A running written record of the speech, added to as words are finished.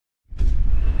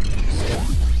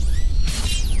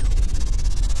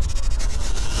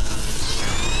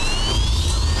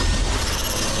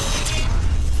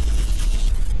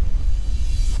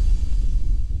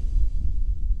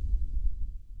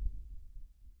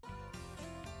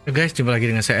Guys, jumpa lagi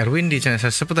dengan saya Ardyn di channel saya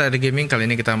seputarrdgaming. Kali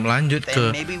ini kita melanjut ke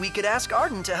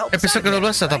episode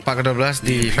ke-12 atau part ke-12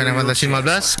 di Final Fantasy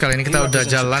 15. Kali ini kita udah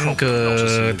jalan ke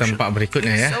tempat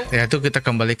berikutnya ya, yaitu kita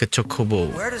kembali ke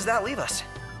Chocobo.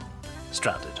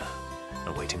 Stranded,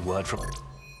 awaiting word from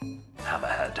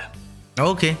Hammerhead.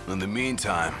 Okay. In the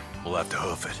meantime, we'll have to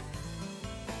hoof it.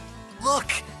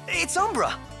 Look, it's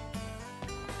Umbra.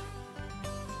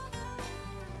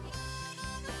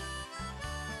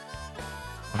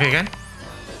 Oke kan?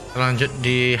 Kita lanjut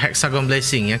di Hexagon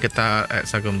Blessing ya, kita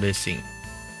Hexagon Blessing.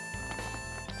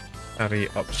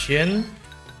 Cari option,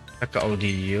 kita ke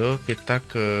audio, kita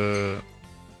ke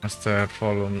master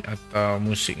volume atau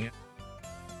musiknya.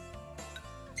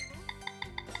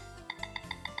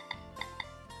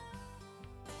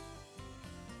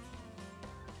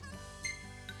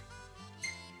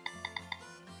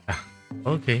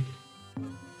 Oke.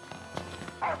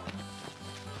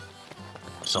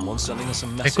 Someone sending us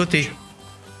a message. Ikuti.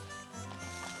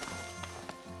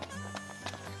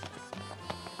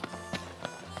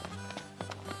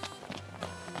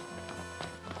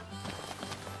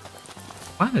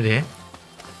 Mana dia?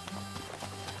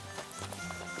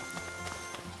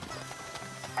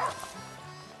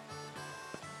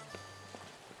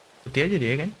 Ikuti aja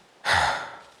dia kan?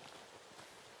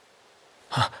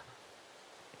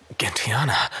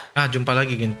 Gentiana. Jumpa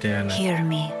lagi Gentiana. Hear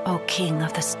me, O King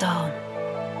of the Stone.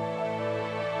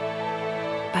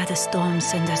 By the storm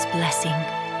sender's blessing,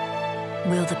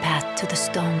 will the path to the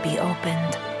stone be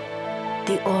opened?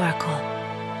 The oracle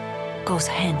goes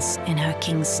hence in her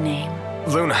king's name.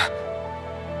 Luna.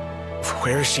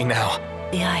 Where is she now?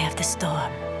 The eye of the storm.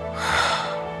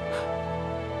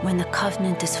 When the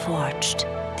covenant is forged,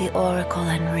 the oracle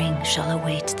and ring shall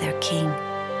await their king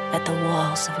at the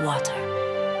walls of water.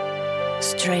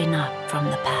 Stray not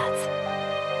from the path.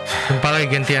 Jumpa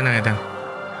lagi Gentiana itu.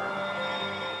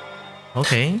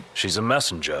 Okay. She's a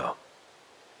messenger.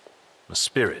 A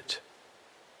spirit.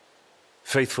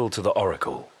 Faithful to the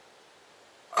oracle.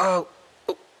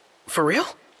 For real?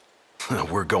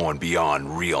 We're going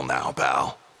beyond real now,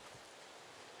 pal.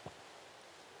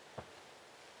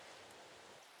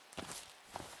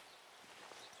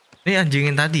 Ini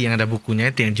anjingin tadi yang ada bukunya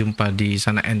itu yang jumpa di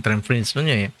sana Entrance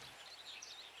Prince-nya ya.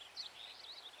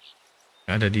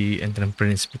 Yang ada di Entrance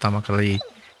Prince pertama kali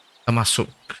kita masuk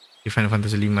di Final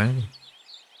Fantasy 5 ini.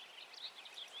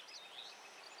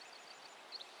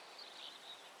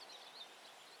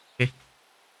 Oke.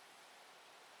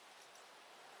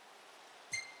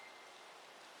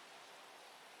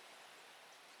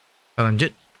 Kita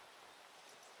lanjut.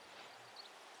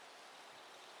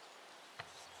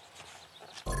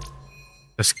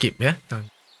 Kita skip ya.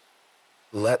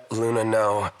 Let Luna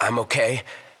know I'm okay,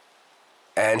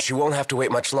 and she won't have to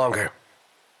wait much longer.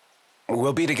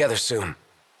 We'll be together soon.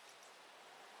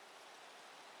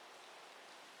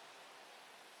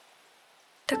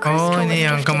 Oh, ini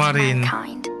yang kemarin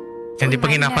yang di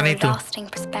penginapan itu.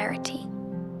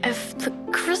 If the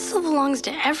crystal belongs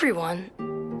to everyone,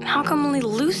 how come only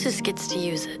Lucis gets to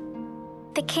use it?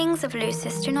 The kings of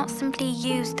Lucis do not simply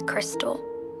use the crystal.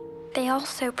 They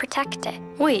also protect it.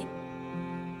 Wait,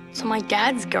 so my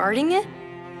dad's guarding it?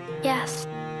 Yes.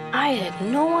 I had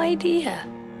no idea.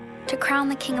 To crown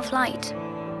the King of Light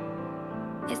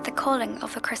is the calling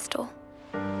of the crystal.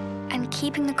 And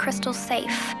keeping the crystal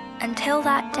safe until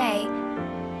that day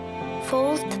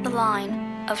falls to the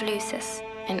line of Lucis.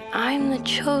 And I'm the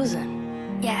chosen.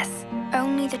 Yes,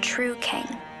 only the true king,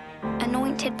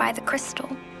 anointed by the crystal,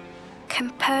 can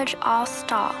purge our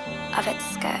star of its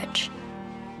scourge.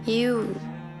 You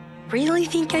really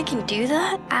think I can do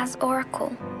that? As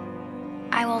Oracle,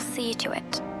 I will see to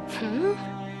it.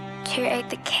 To aid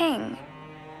the king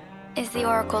is the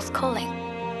Oracle's calling.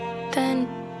 Then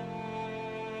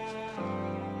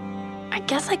I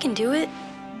guess I can do it.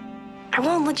 I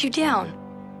won't let you down.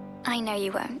 I know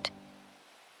you won't.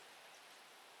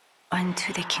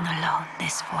 Unto the king alone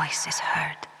this voice is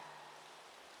heard.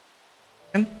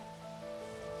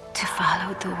 To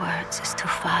follow the words is to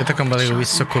follow Kita kembali the ke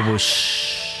chosen Chocobo.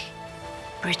 path.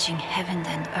 Bridging heaven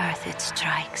and earth it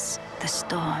strikes, the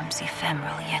storm's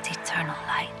ephemeral yet eternal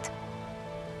light.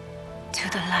 To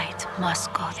the light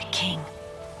must go the king.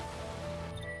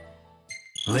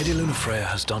 Lady Lunafreya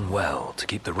has done well to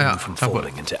keep the ring from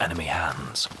falling into enemy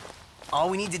hands. All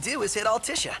we need to do is hit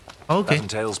Altissia. Okay. That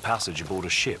entails passage aboard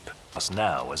a ship, us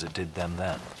now as it did them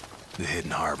then. The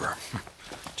hidden harbor.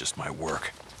 Just my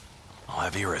work. I'll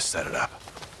have Iris set it up.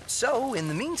 So, in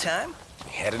the meantime,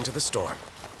 we head into the storm.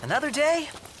 Another day,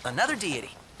 another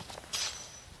deity.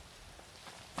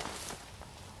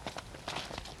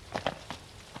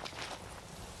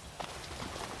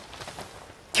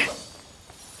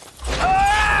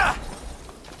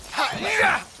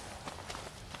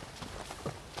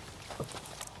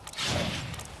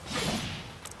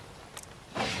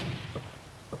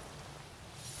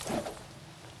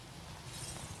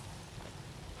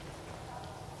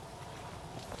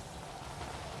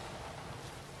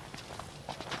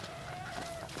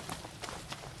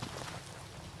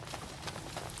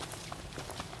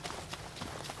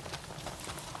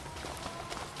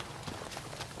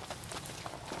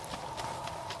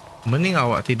 Mending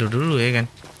awak tidur dulu ya kan.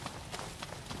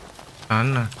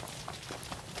 Sana.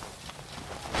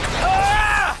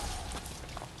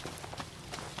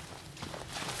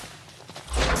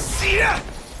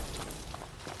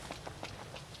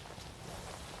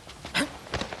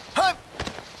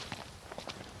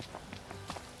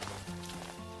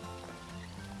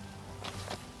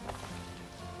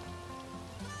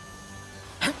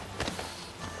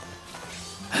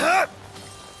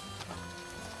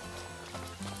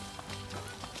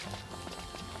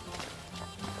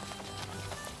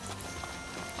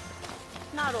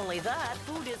 Not only that,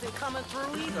 food isn't coming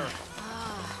through either.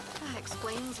 That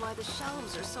explains why the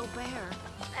shelves are so bare.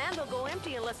 And they'll go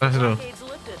empty unless the blockade's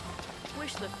lifted.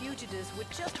 Wish the fugitives would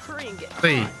just hurry and get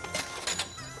caught.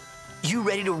 You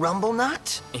ready to rumble,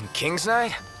 Not? In King's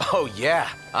Night? Oh yeah,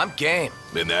 I'm game.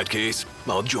 In that case,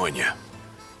 I'll join you.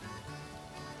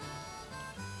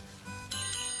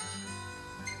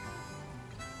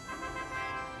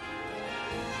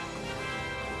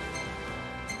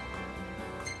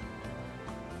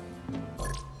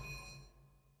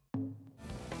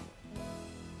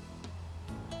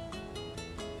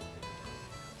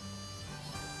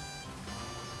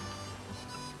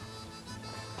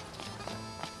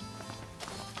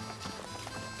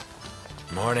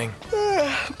 Morning.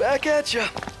 Back at ya.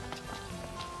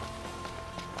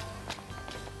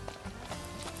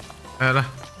 Alah.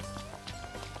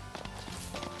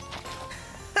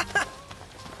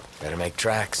 Better make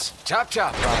tracks. Chop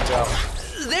chop, Pronto.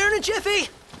 There in a jiffy.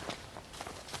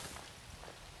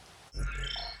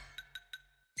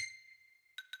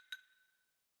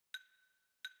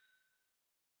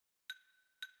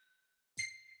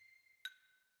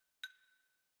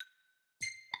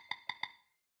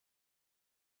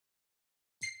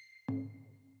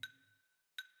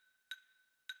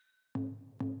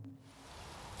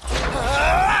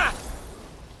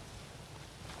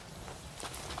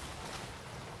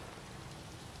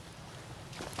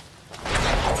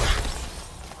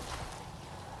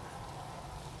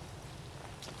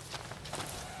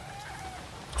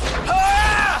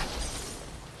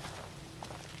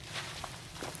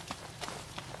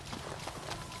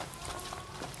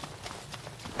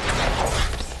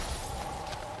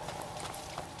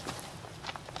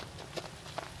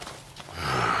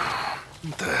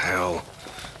 What the hell?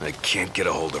 I can't get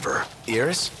a hold of her.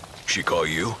 Iris? She call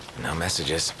you? No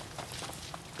messages.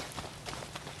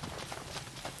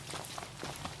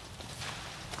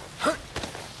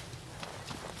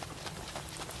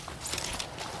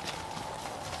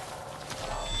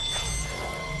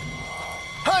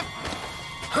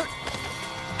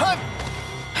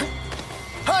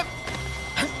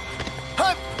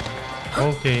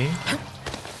 Okay.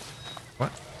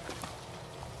 What?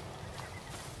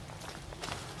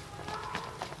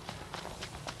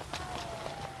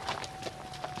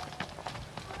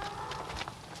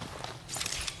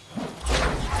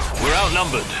 We're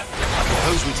outnumbered. I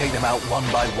propose we take them out one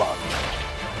by one.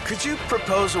 Could you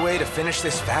propose a way to finish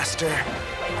this faster?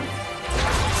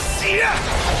 See ya!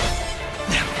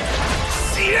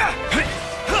 See ya!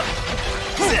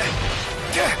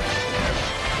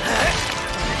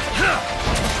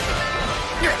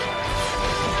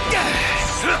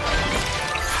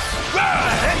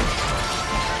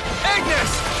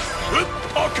 Agnes!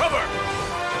 I'll cover!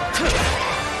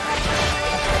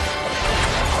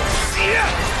 See ya!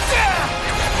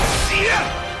 See ya!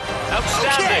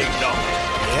 Outstanding, Okay. no.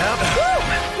 Yep. Woo!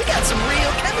 We got some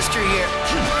real chemistry here.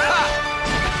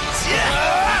 See ya!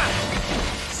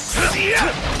 See ya!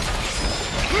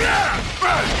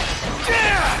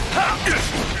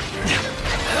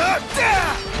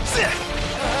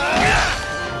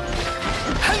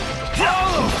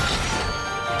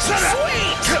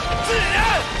 Sweet!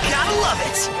 Gotta love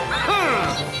it!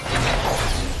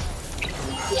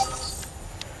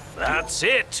 That's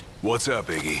it. What's up,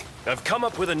 Iggy? I've come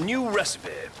up with a new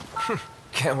recipe.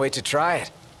 Can't wait to try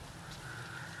it.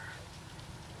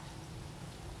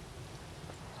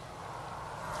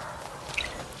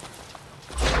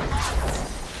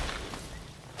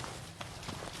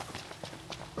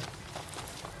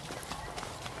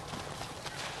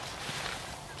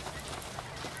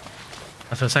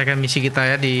 Selesaikan misi kita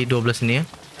ya di 12 ini ya.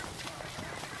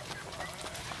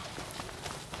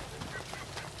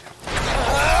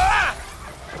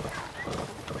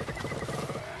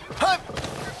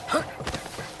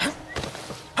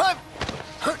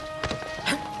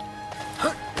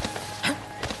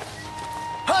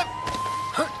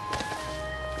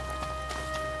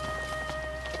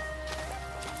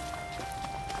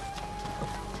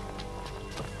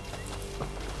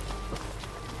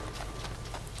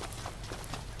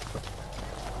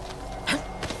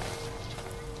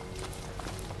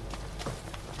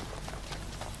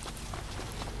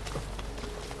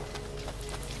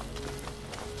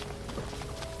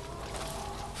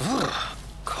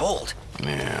 cold.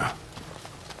 Yeah.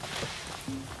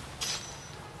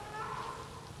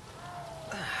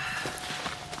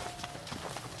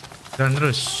 Dan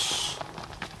terus.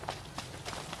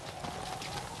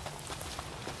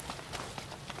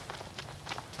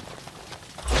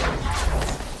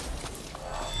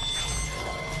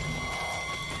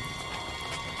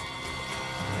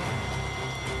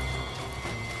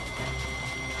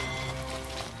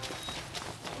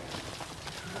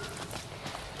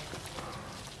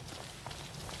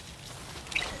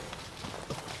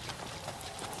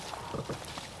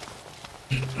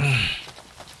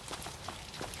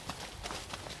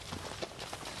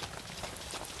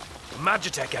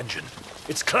 Magitech engine.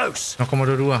 It's close.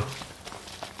 0,22.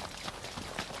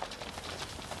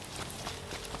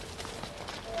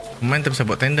 Lumayan, kita bisa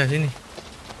buat tenda sini.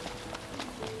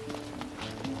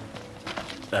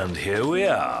 And here we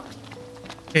are.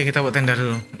 Oke, kita buat tenda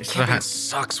dulu. Istirahat. Camping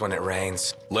sucks when it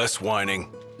rains. Less whining,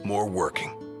 more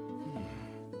working.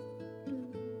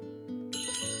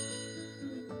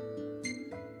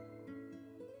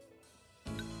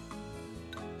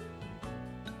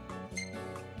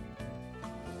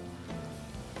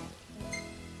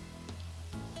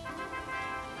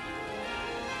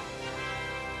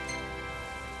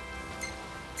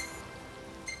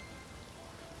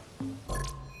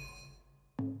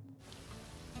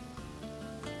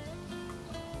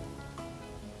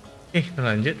 Oke, kita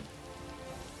lanjut.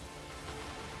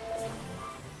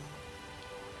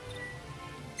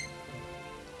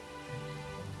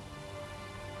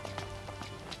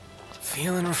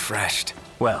 Feeling refreshed.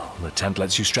 Well, the tent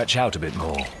lets you stretch out a bit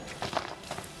more.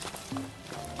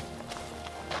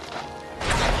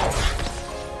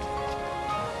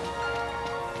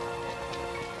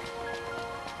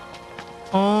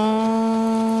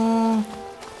 Oh,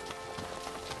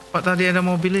 Pak, tadi ada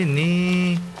mobil ini.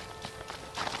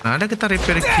 Nah, ada kita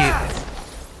repair kit.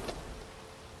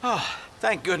 Oh,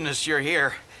 thank goodness you're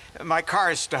here. My car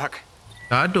is stuck.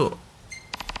 Aduh.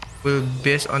 Will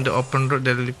based on the open road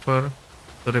deliver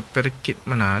to repair kit.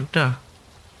 Mana ada?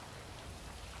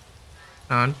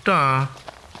 Ada.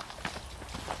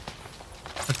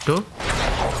 Aduh.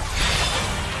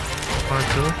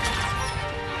 Aduh.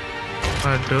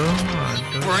 Aduh.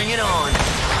 Aduh. Bring it on.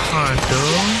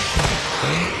 Aduh.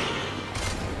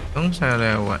 Untung saya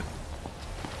lewat.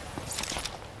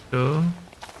 Aduh.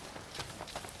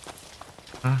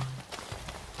 Ah.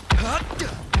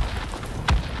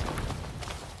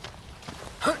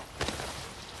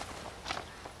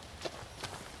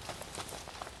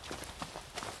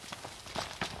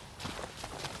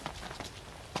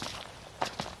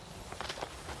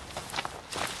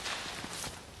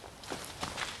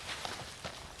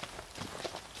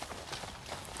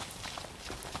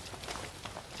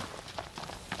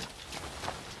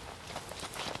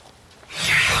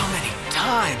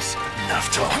 Enough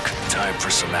talk. Time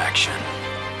for some action.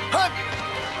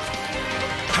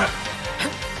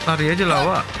 Lari aja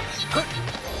lawak.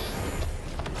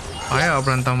 Ayo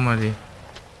berantem lagi.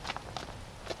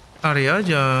 Lari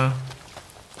aja.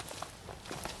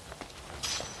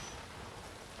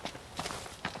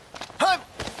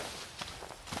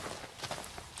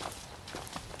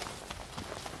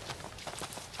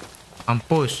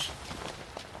 Mampus.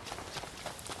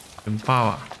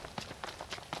 Jempol.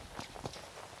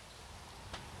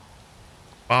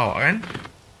 Bawa kan?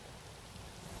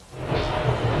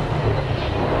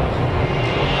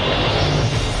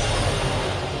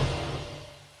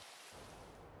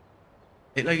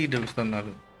 Lagi dah tahun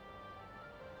lalu.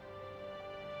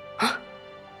 Huh?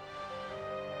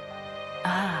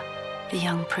 Ah, the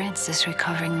young prince is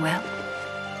recovering well.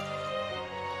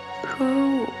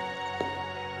 Who?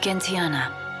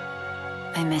 Gentiana,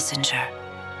 my messenger.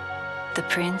 The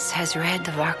prince has read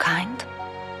of our kind.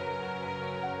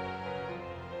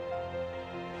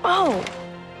 Oh,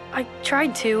 I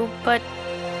tried to, but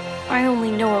I only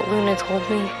know what Luna told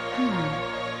me.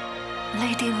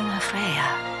 Lady Luna Freya.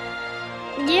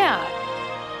 Yeah,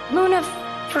 Luna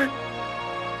for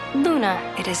Luna.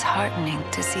 It is heartening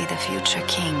to see the future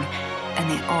king and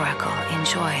the oracle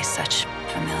enjoy such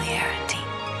familiarity.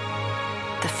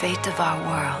 The fate of our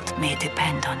world may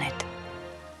depend on it.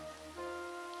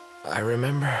 I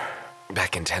remember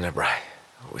back in Tenebrae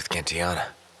with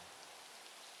Gentiana.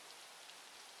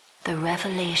 The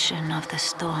revelation of the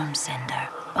Storm Sender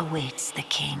awaits the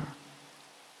king.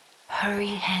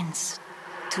 Hurry hence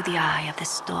to the eye of the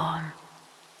storm.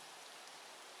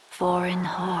 Foreign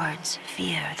hordes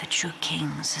fear the true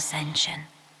king's ascension.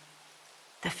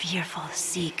 The fearful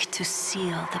seek to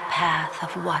seal the path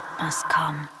of what must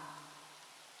come.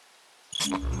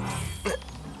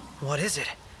 What is it?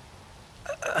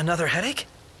 Another headache?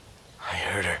 I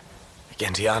heard her. I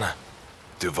Gentiana.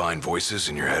 Divine voices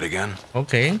in your head again?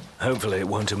 Okay. Hopefully it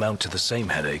won't amount to the same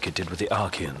headache it did with the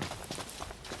Archean.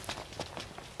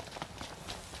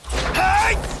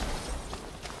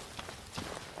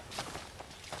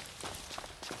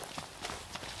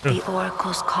 The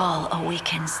oracle's call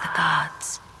awakens the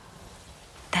gods,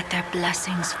 that their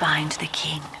blessings find the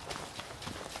king.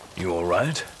 You all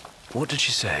right? What did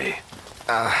she say?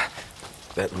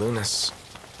 That Luna's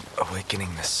awakening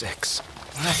the six.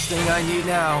 Last thing I need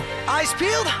now. Eyes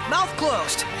peeled, mouth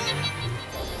closed.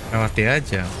 Lewati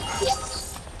aja.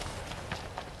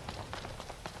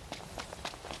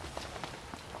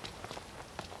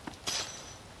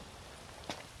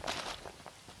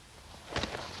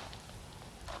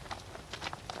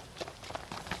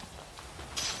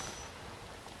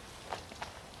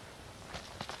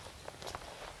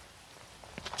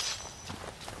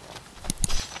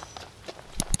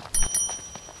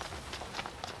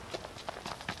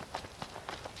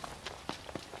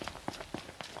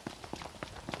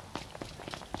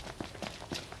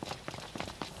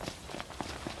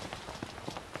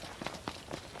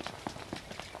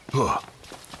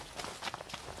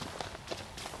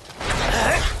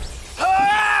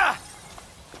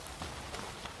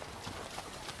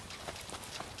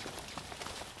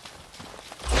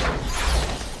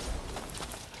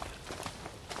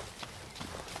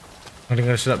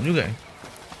 Dengar sedap juga.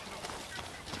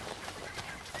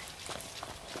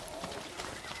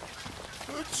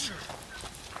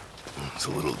 It's a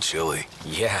little chilly.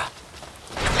 Yeah.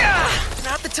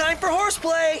 Not the time for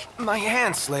horseplay. My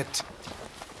hand slipped.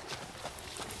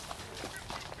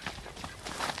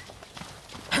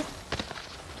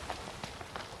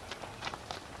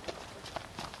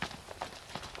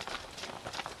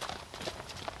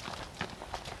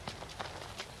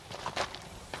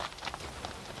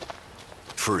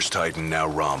 First Titan, now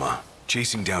Ramuh.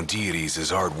 Chasing down deities is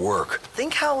hard work.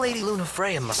 Think how Lady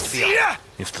Lunafreya must feel.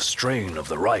 If the strain of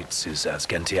the rites is as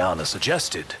Gentiana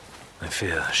suggested, I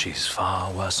fear she's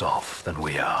far worse off than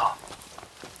we are.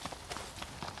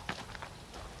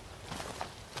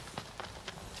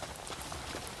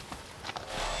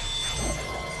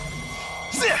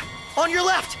 On your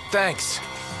left. Thanks.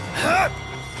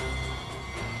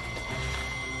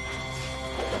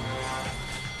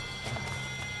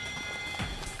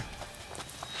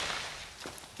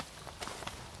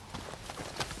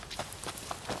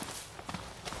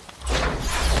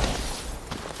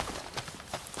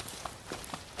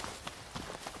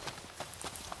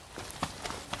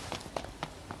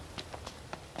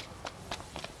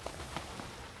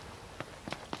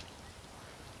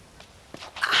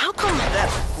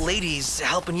 Lady's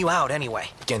helping you out anyway.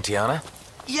 Gentiana?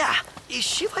 Yeah. Is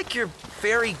she like your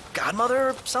fairy godmother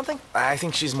or something? I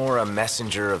think she's more a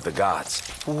messenger of the gods.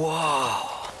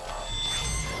 Whoa.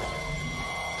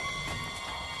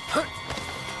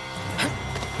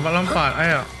 Lompat,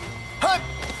 ayo.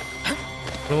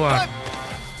 Keluar.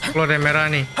 Keluar dari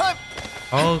merah nih.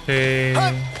 Oke.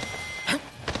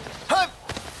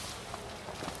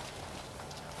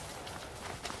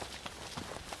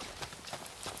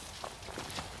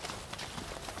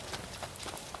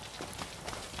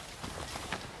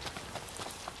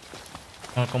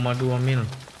 Mil.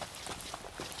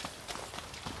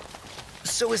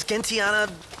 So is Gentiana,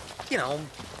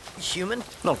 human?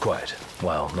 Not quite.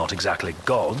 Well, not exactly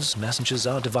gods. Messengers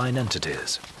are divine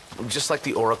entities. Just like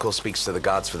the oracle speaks to the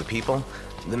gods for the people,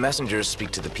 the messengers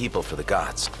speak to the people for the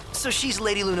gods. So she's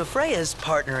Lady Lunafreya's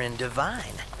partner in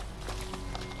divine.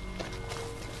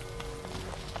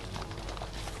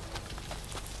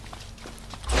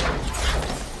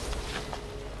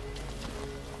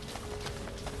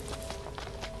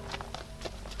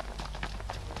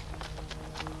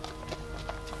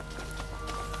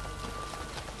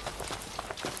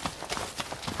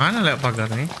 Mana lewat pagar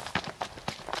nih?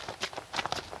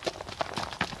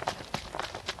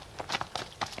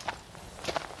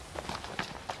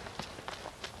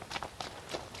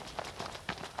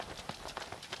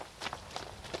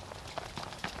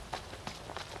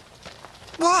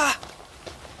 Wah!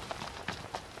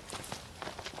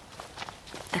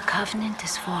 The covenant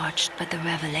is forged, but the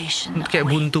revelation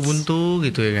Kayak buntu-buntu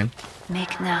gitu ya kan?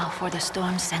 Make now for the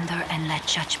storm sender and let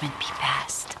judgment be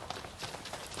passed.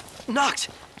 Noct!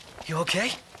 You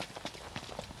okay?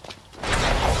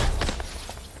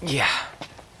 Yeah.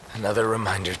 Another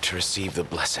reminder to receive the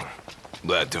blessing.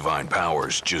 That divine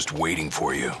power's just waiting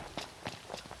for you.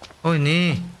 Oh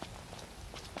ini.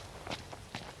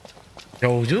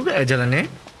 Jauh juga ya jalannya.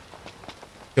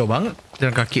 Jauh banget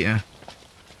jalan kaki ya.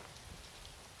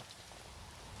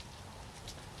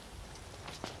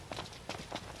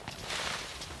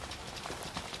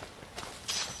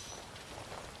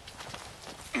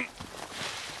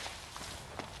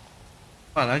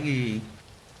 Apa lagi?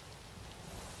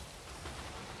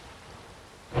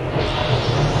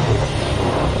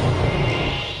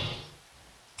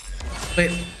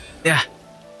 Ya.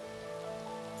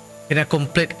 Ini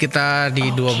komplit kita di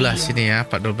 12 ini ya,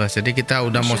 part 12. Jadi kita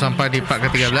udah mau sampai di part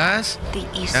ke-13.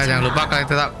 Ya, jangan lupa kalian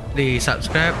tetap di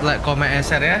subscribe, like, comment, and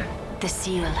share ya. The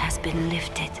seal has been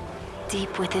lifted.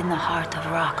 Deep within the heart of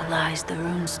rock lies the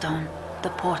runestone,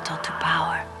 the portal to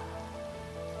power.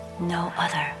 No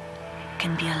other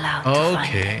can be allowed to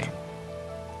find it.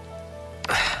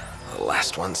 The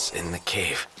last one's in the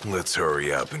cave. Let's hurry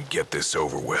up and get this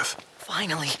over with.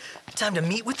 Finally, time to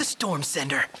meet with the storm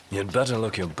sender. You'd better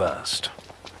look your best.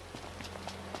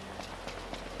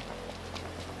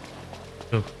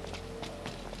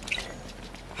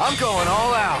 I'm going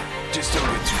all out. Just don't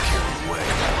get too carried away.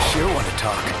 Sure want to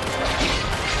talk.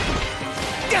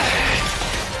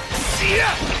 See ya!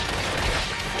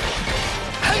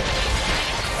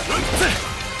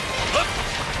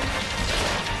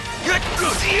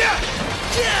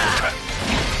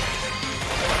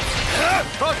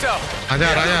 Proto!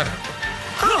 Ajar.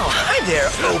 Oh, hi there,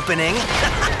 opening.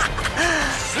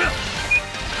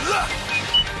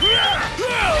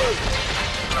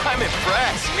 I'm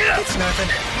impressed. It's nothing.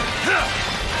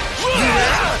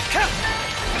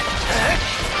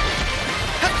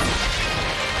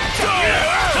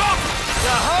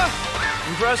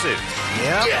 Impressive.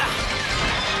 Yeah.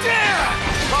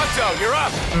 Proto, you're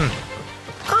up.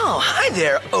 Oh, hi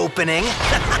there, opening.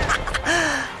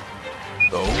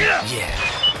 Oh, yeah.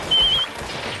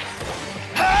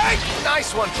 Hey!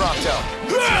 Nice one, Proto.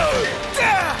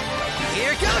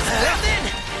 Here goes nothing.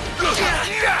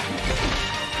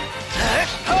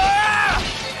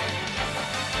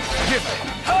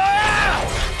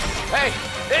 Hey,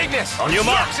 Ignis! On your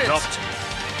mark, Noctis. Noct.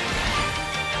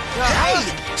 Hey,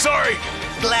 Sorry!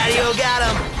 Gladio got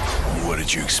him. What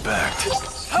did you expect?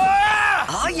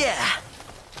 Oh, yeah.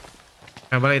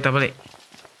 Kita balik.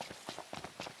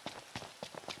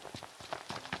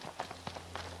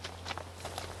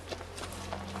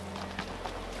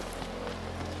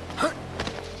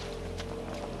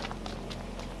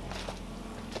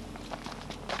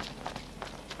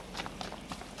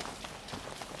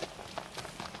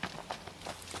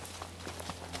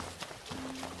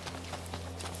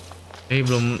 Ini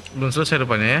belum selesai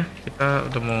rupanya ya. Kita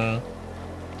udah mau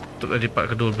tutup di part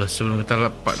ke-12. Sebelum kita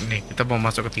lepas nih, kita mau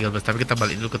masuk ke 13, tapi kita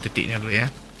balik dulu ke titiknya dulu ya.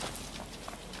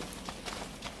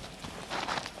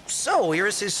 So,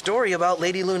 Iris' story about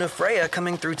Lady Luna Freya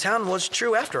coming through town was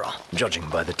true after all. Judging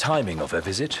by the timing of her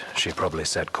visit, she probably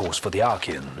set course for the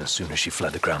Archean as soon as she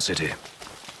fled the Crown City.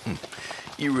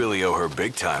 You really owe her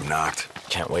big time, Noct.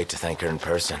 Can't wait to thank her in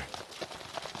person.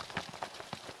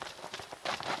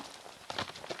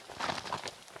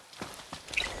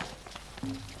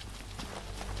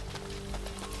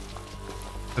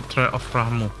 The Trial of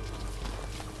Ramuh.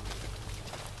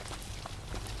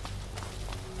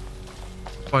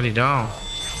 Wadidaw.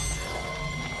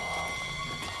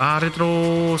 Lari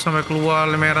terus sampai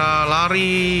keluar merah,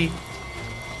 lari.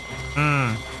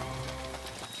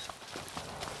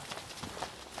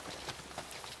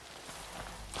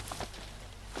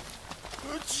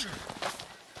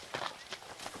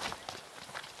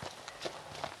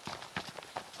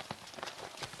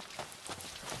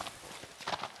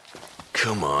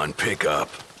 Come on, pick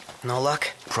up. No luck?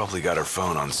 Probably got her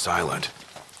phone on silent.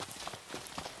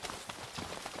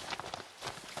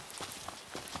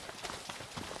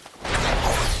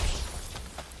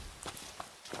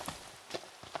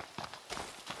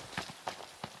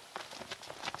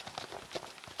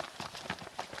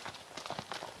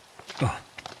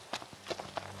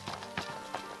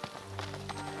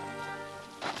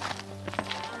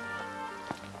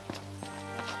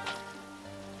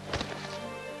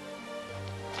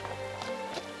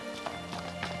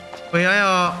 Woi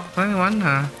ayo, kalian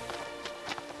kemana?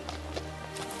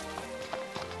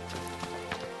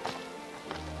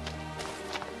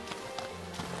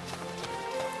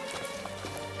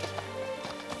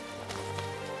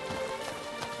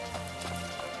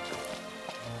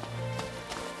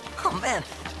 Oh man,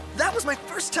 that was my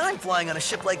first time flying on a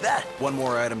ship like that. One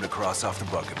more item to cross off the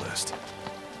bucket list.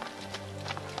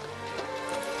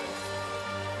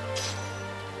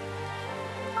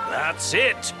 That's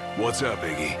it. What's up,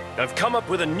 Iggy? I've come up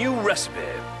with a new recipe.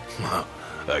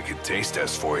 I could taste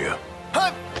test for you.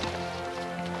 Huh?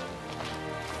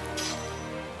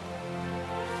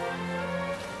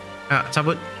 Ya,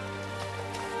 cabut.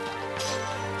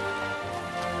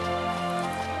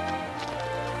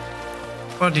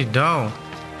 Wadidaw.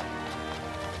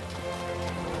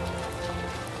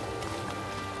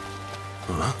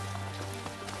 Huh?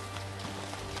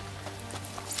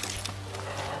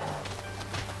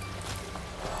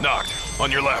 Knocked.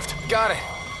 On your left. Got it.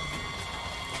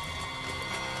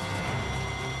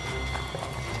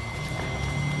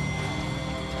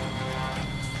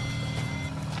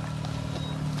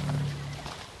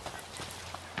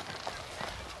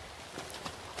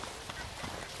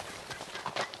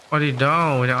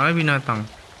 Wadidaw, banyak kali binatang.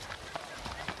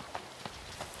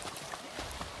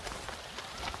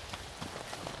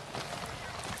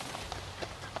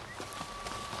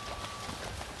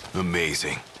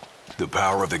 Amazing. The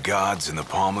power of the gods in the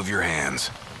palm of your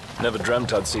hands. Never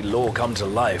dreamt I'd see law come to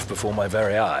life before my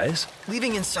very eyes.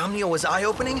 Leaving Insomnia was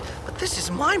eye-opening, but this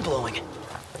is mind-blowing.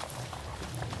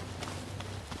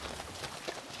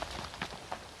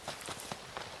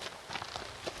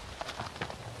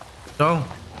 Go.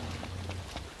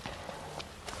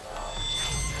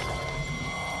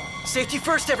 Safety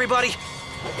first, everybody!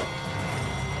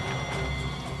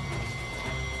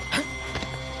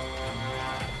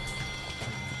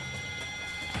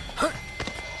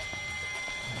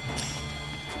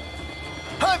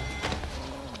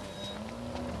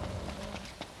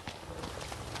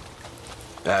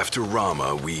 After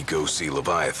Ramuh, we go see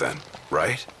Leviathan,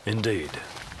 right? Indeed.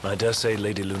 I dare say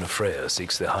Lady Lunafreya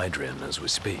seeks the Hydrian as we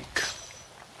speak.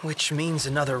 Which means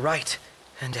another rite,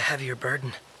 and a heavier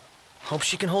burden. Hope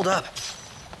she can hold up.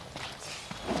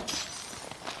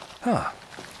 Huh.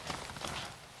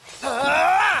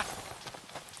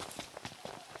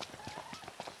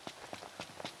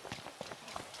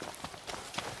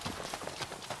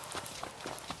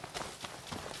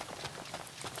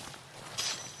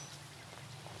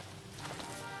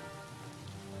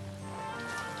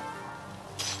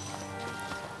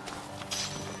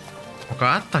 Ke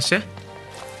atas ya.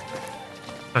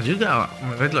 Atas juga,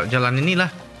 mereka jalan inilah.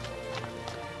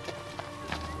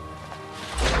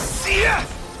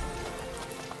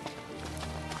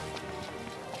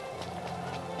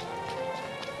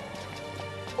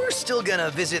 We're still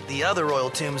gonna visit the other royal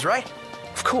tombs, right?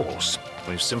 Of course.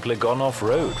 We've simply gone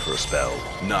off-road for a spell.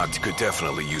 Noct could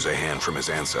definitely use a hand from his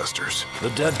ancestors.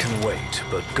 The dead can wait,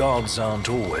 but gods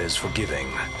aren't always forgiving.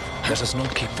 Let us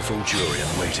not keep the Fulgurian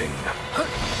waiting.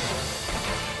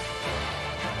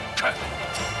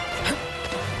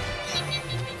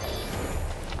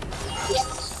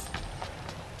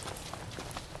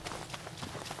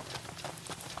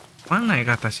 Mana naik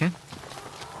ke atasnya?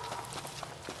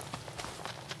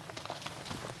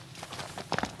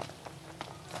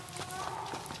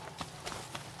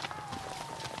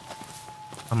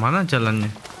 Kemana jalannya?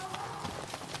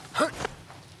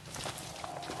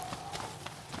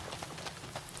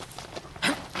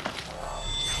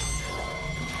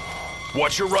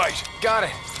 Watch your right. Got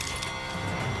it.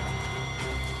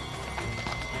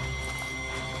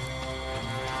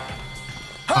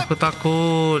 Aku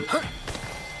takut.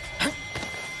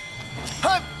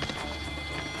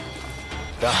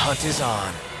 The hunt is on.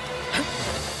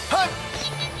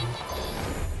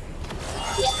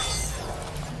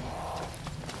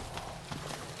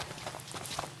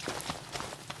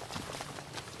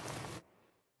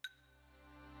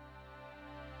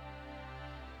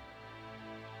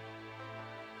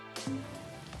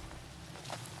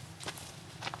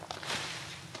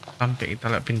 Sampai kita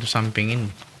lihat pintu samping ini.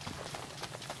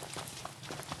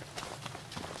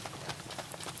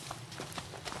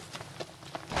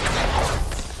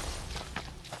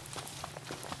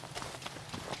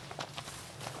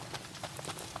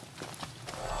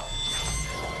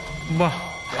 Wah.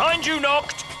 Behind you,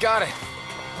 Noct! Got it.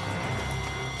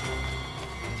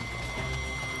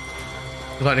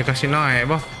 Gak dikasih naik,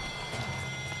 bah.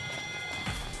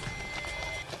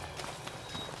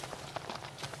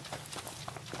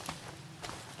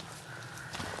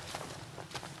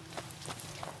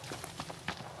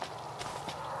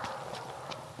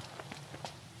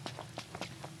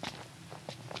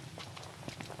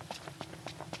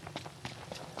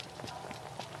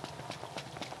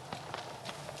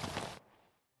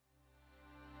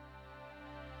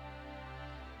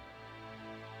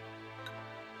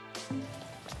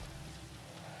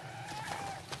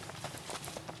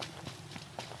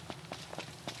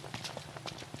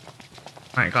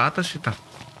 Naik ke atas kita.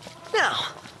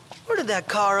 Now, where did that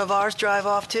car of ours drive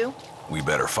off to? We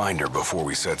better find her before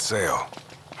we set sail.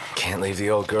 Can't leave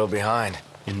the old girl behind.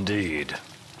 Indeed.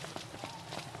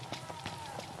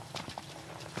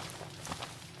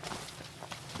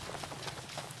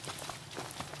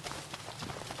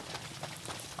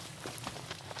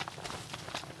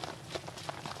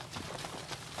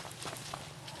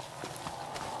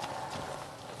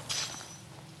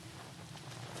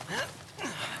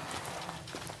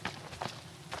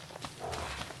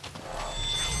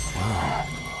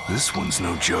 This one's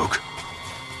no joke.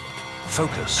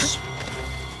 Focus.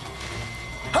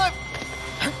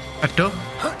 Aduh.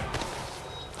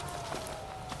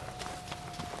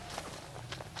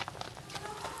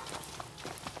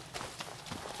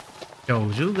 Jauh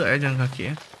juga ya jalan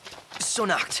kaki ya. So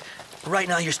Noct,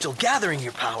 right now you're still gathering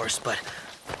your powers, but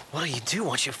what do you do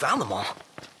once you've found them all?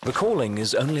 The calling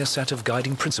is only a set of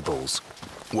guiding principles.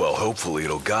 Well, hopefully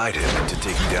it'll guide him into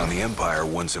taking down the Empire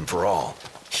once and for all.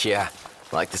 Yeah,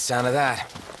 like the sound of that.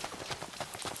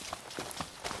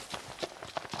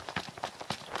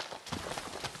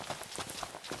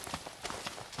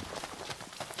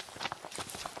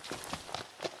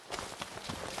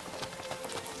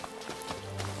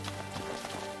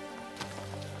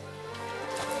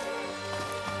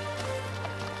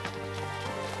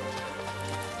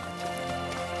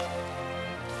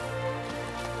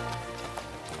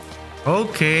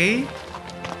 Okay.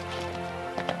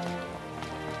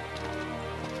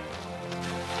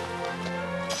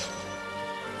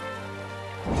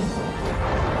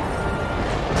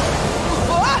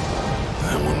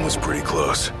 That one was pretty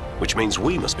close. Which means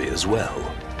we must be as well.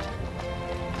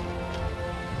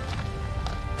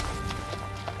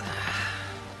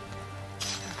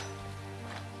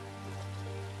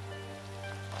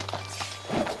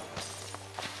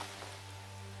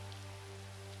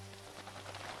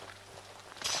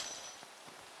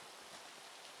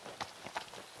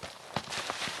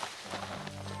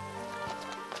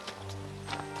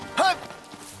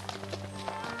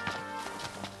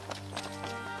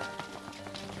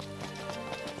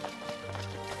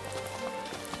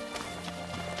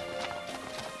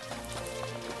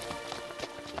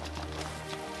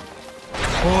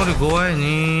 Oh, di goa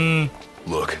ini.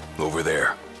 Look, over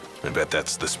there. I bet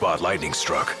that's the spot lightning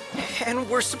struck. And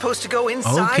we're supposed to go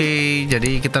inside? Oke,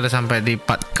 jadi kita udah sampai di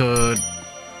part ke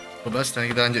 12 dan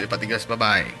kita lanjut di part 13.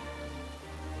 Bye-bye.